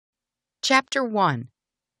Chapter 1.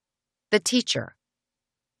 The Teacher.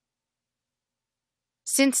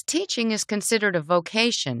 Since teaching is considered a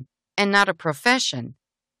vocation and not a profession,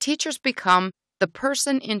 teachers become the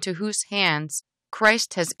person into whose hands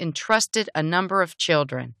Christ has entrusted a number of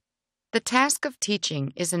children. The task of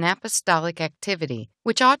teaching is an apostolic activity,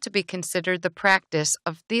 which ought to be considered the practice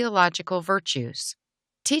of theological virtues.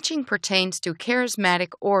 Teaching pertains to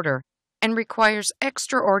charismatic order and requires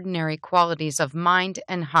extraordinary qualities of mind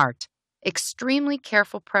and heart, extremely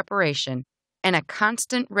careful preparation, and a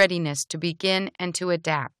constant readiness to begin and to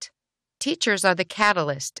adapt. Teachers are the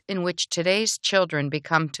catalyst in which today's children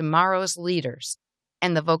become tomorrow's leaders,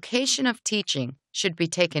 and the vocation of teaching should be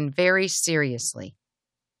taken very seriously.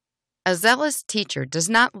 A zealous teacher does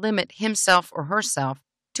not limit himself or herself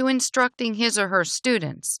to instructing his or her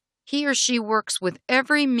students. He or she works with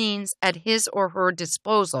every means at his or her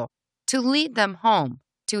disposal to lead them home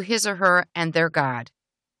to his or her and their God.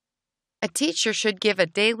 A teacher should give a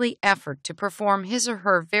daily effort to perform his or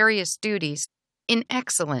her various duties in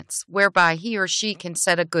excellence, whereby he or she can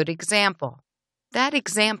set a good example. That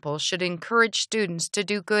example should encourage students to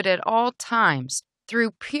do good at all times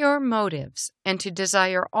through pure motives and to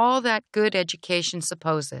desire all that good education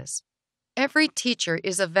supposes. Every teacher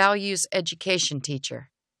is a values education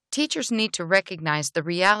teacher. Teachers need to recognize the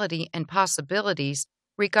reality and possibilities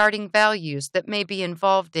regarding values that may be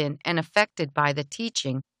involved in and affected by the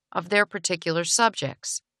teaching of their particular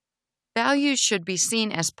subjects. Values should be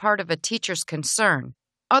seen as part of a teacher's concern.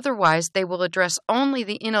 Otherwise, they will address only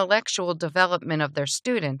the intellectual development of their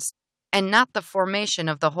students and not the formation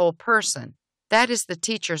of the whole person. That is the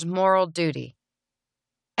teacher's moral duty.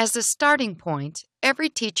 As a starting point, every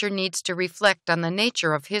teacher needs to reflect on the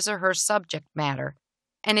nature of his or her subject matter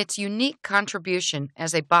and its unique contribution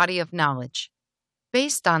as a body of knowledge.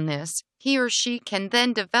 Based on this, he or she can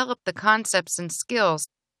then develop the concepts and skills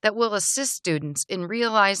that will assist students in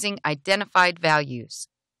realizing identified values.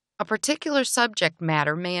 A particular subject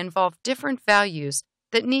matter may involve different values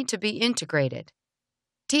that need to be integrated.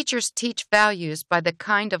 Teachers teach values by the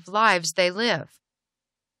kind of lives they live.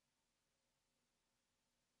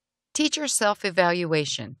 Teacher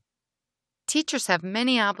self-evaluation. Teachers have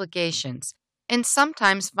many obligations and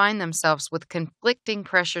sometimes find themselves with conflicting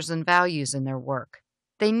pressures and values in their work.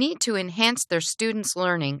 They need to enhance their students'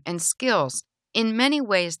 learning and skills in many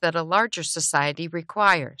ways that a larger society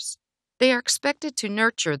requires. They are expected to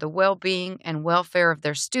nurture the well-being and welfare of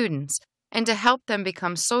their students and to help them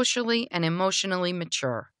become socially and emotionally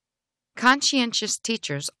mature. Conscientious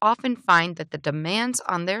teachers often find that the demands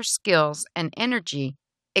on their skills and energy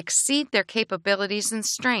exceed their capabilities and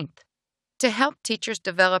strength. To help teachers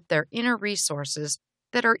develop their inner resources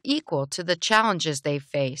that are equal to the challenges they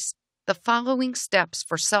face, the following steps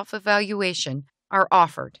for self-evaluation are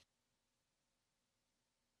offered.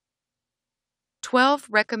 12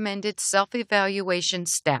 recommended self-evaluation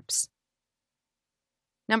steps.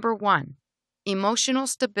 Number 1. Emotional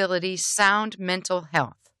stability, sound mental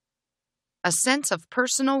health. A sense of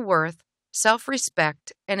personal worth,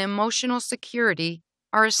 self-respect, and emotional security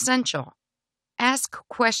are essential. Ask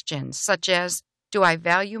questions such as, do I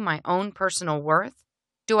value my own personal worth?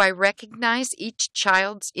 Do I recognize each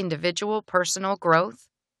child's individual personal growth?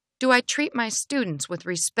 Do I treat my students with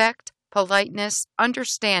respect, politeness,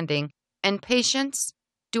 understanding, and patience?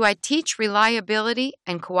 Do I teach reliability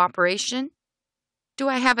and cooperation? Do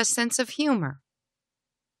I have a sense of humor?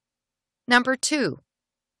 Number 2.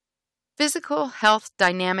 Physical health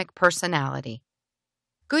dynamic personality.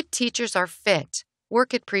 Good teachers are fit,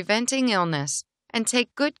 work at preventing illness, and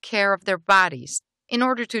take good care of their bodies in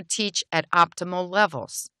order to teach at optimal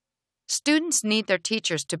levels. Students need their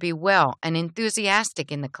teachers to be well and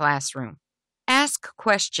enthusiastic in the classroom. Ask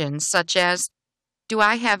questions such as, do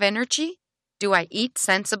I have energy? Do I eat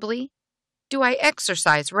sensibly? Do I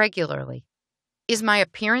exercise regularly? Is my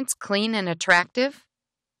appearance clean and attractive?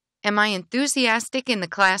 Am I enthusiastic in the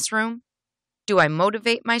classroom? Do I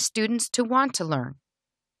motivate my students to want to learn?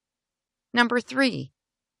 Number 3.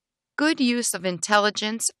 Good use of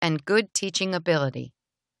intelligence and good teaching ability.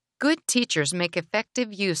 Good teachers make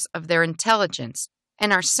effective use of their intelligence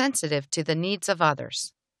and are sensitive to the needs of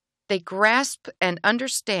others. They grasp and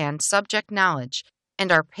understand subject knowledge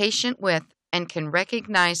and are patient with and can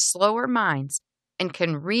recognize slower minds and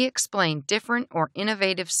can re-explain different or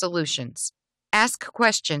innovative solutions. Ask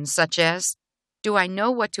questions such as, do I know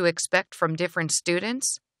what to expect from different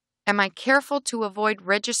students? Am I careful to avoid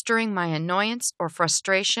registering my annoyance or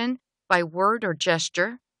frustration by word or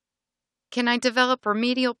gesture? Can I develop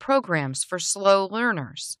remedial programs for slow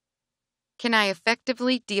learners? Can I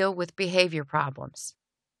effectively deal with behavior problems?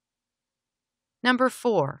 Number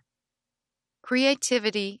 4.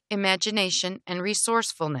 creativity, imagination, and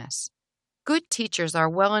resourcefulness. Good teachers are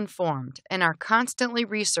well informed and are constantly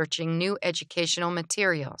researching new educational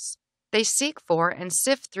materials. They seek for and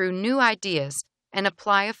sift through new ideas and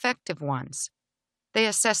apply effective ones. They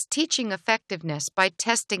assess teaching effectiveness by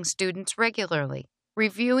testing students regularly,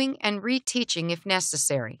 reviewing and reteaching if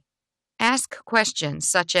necessary. Ask questions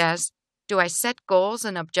such as, do I set goals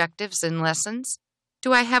and objectives in lessons?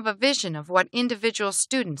 Do I have a vision of what individual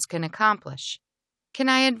students can accomplish? Can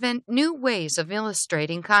I invent new ways of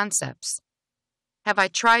illustrating concepts? Have I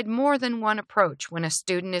tried more than one approach when a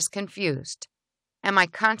student is confused? Am I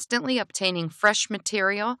constantly obtaining fresh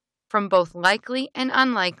material from both likely and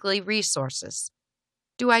unlikely resources?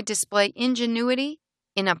 Do I display ingenuity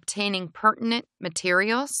in obtaining pertinent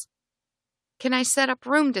materials? Can I set up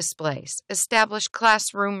room displays, establish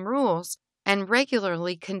classroom rules, and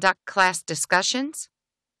regularly conduct class discussions?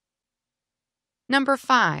 Number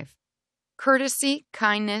 5. Courtesy,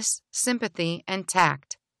 kindness, sympathy, and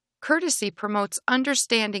tact. Courtesy promotes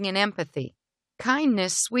understanding and empathy.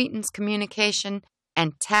 Kindness sweetens communication,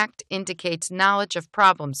 and tact indicates knowledge of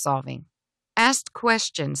problem solving. Ask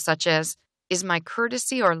questions such as, is my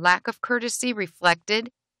courtesy or lack of courtesy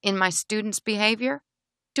reflected in my students' behavior?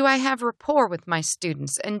 Do I have rapport with my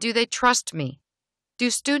students, and do they trust me? Do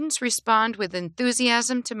students respond with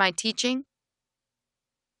enthusiasm to my teaching?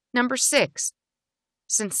 Number 6.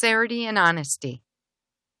 Sincerity and honesty.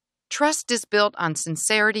 Trust is built on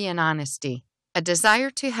sincerity and honesty, a desire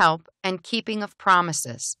to help and keeping of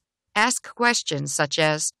promises. Ask questions such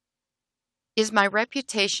as, is my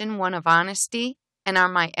reputation one of honesty, and are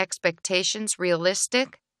my expectations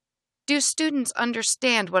realistic? Do students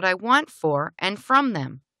understand what I want for and from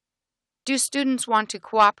them? Do students want to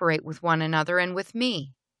cooperate with one another and with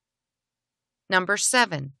me? Number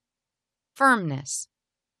 7. Firmness.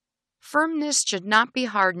 Firmness should not be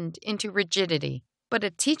hardened into rigidity, but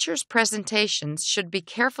a teacher's presentations should be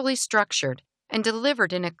carefully structured and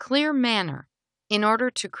delivered in a clear manner in order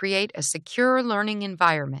to create a secure learning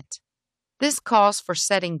environment. This calls for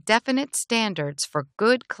setting definite standards for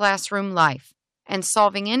good classroom life and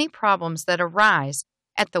solving any problems that arise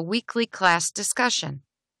at the weekly class discussion.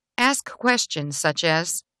 Ask questions such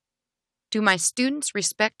as, do my students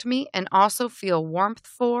respect me and also feel warmth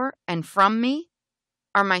for and from me?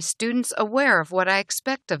 Are my students aware of what I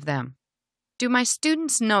expect of them? Do my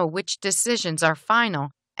students know which decisions are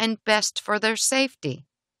final and best for their safety?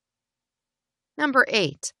 Number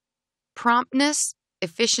 8. Promptness,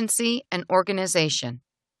 efficiency, and organization.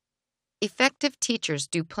 Effective teachers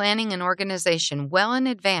do planning and organization well in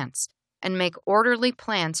advance and make orderly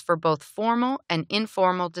plans for both formal and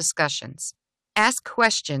informal discussions. Ask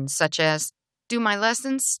questions such as, do my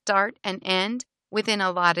lessons start and end within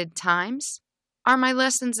allotted times? Are my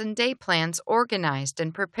lessons and day plans organized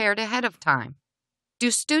and prepared ahead of time? Do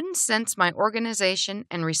students sense my organization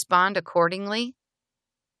and respond accordingly?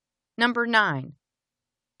 Number 9.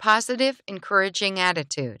 Positive, encouraging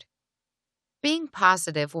attitude. Being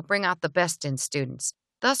positive will bring out the best in students,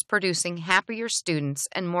 thus producing happier students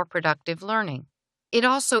and more productive learning. It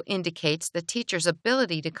also indicates the teacher's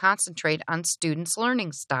ability to concentrate on students'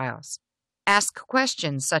 learning styles. Ask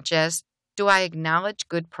questions such as, do I acknowledge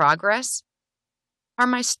good progress? Are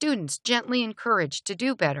my students gently encouraged to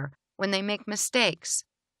do better when they make mistakes?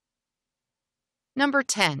 Number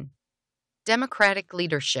 10. Democratic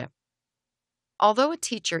leadership. Although a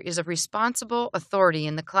teacher is a responsible authority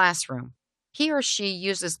in the classroom, he or she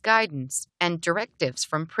uses guidance and directives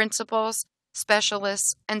from principals,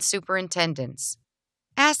 specialists, and superintendents.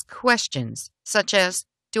 Ask questions such as,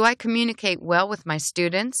 do I communicate well with my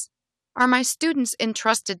students? Are my students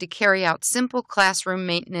entrusted to carry out simple classroom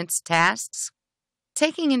maintenance tasks?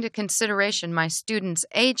 Taking into consideration my students'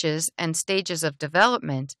 ages and stages of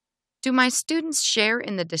development, do my students share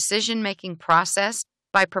in the decision-making process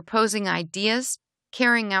by proposing ideas,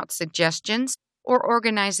 carrying out suggestions, or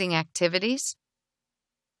organizing activities?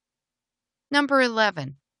 Number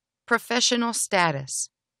 11. Professional status.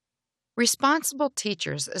 Responsible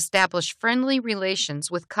teachers establish friendly relations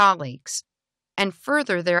with colleagues and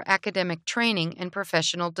further their academic training and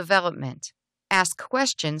professional development. Ask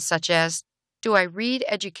questions such as, do I read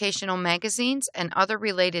educational magazines and other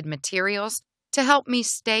related materials to help me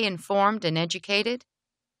stay informed and educated?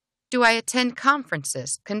 Do I attend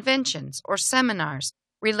conferences, conventions, or seminars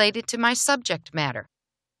related to my subject matter?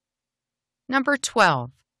 Number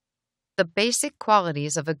 12. The basic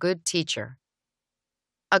qualities of a good teacher.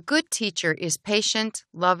 A good teacher is patient,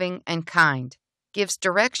 loving, and kind, gives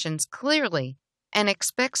directions clearly, and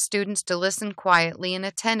expects students to listen quietly and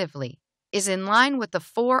attentively, is in line with the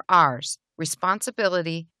 4 R's,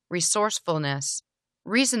 responsibility, resourcefulness,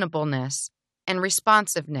 reasonableness, and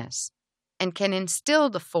responsiveness, and can instill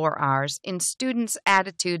the 4 Rs in students'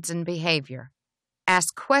 attitudes and behavior.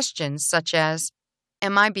 Ask questions such as,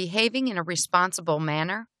 am I behaving in a responsible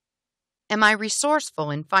manner? Am I resourceful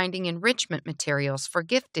in finding enrichment materials for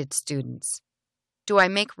gifted students? Do I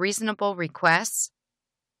make reasonable requests?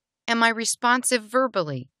 Am I responsive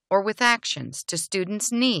verbally or with actions to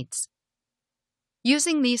students' needs?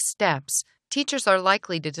 Using these steps, teachers are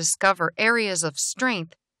likely to discover areas of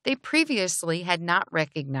strength they previously had not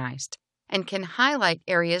recognized and can highlight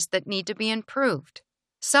areas that need to be improved.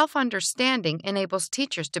 Self-understanding enables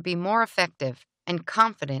teachers to be more effective and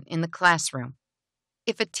confident in the classroom.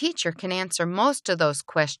 If a teacher can answer most of those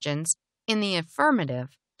questions in the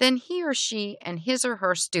affirmative, then he or she and his or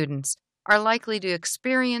her students are likely to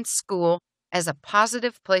experience school as a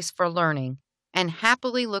positive place for learning and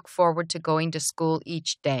happily look forward to going to school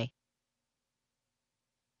each day.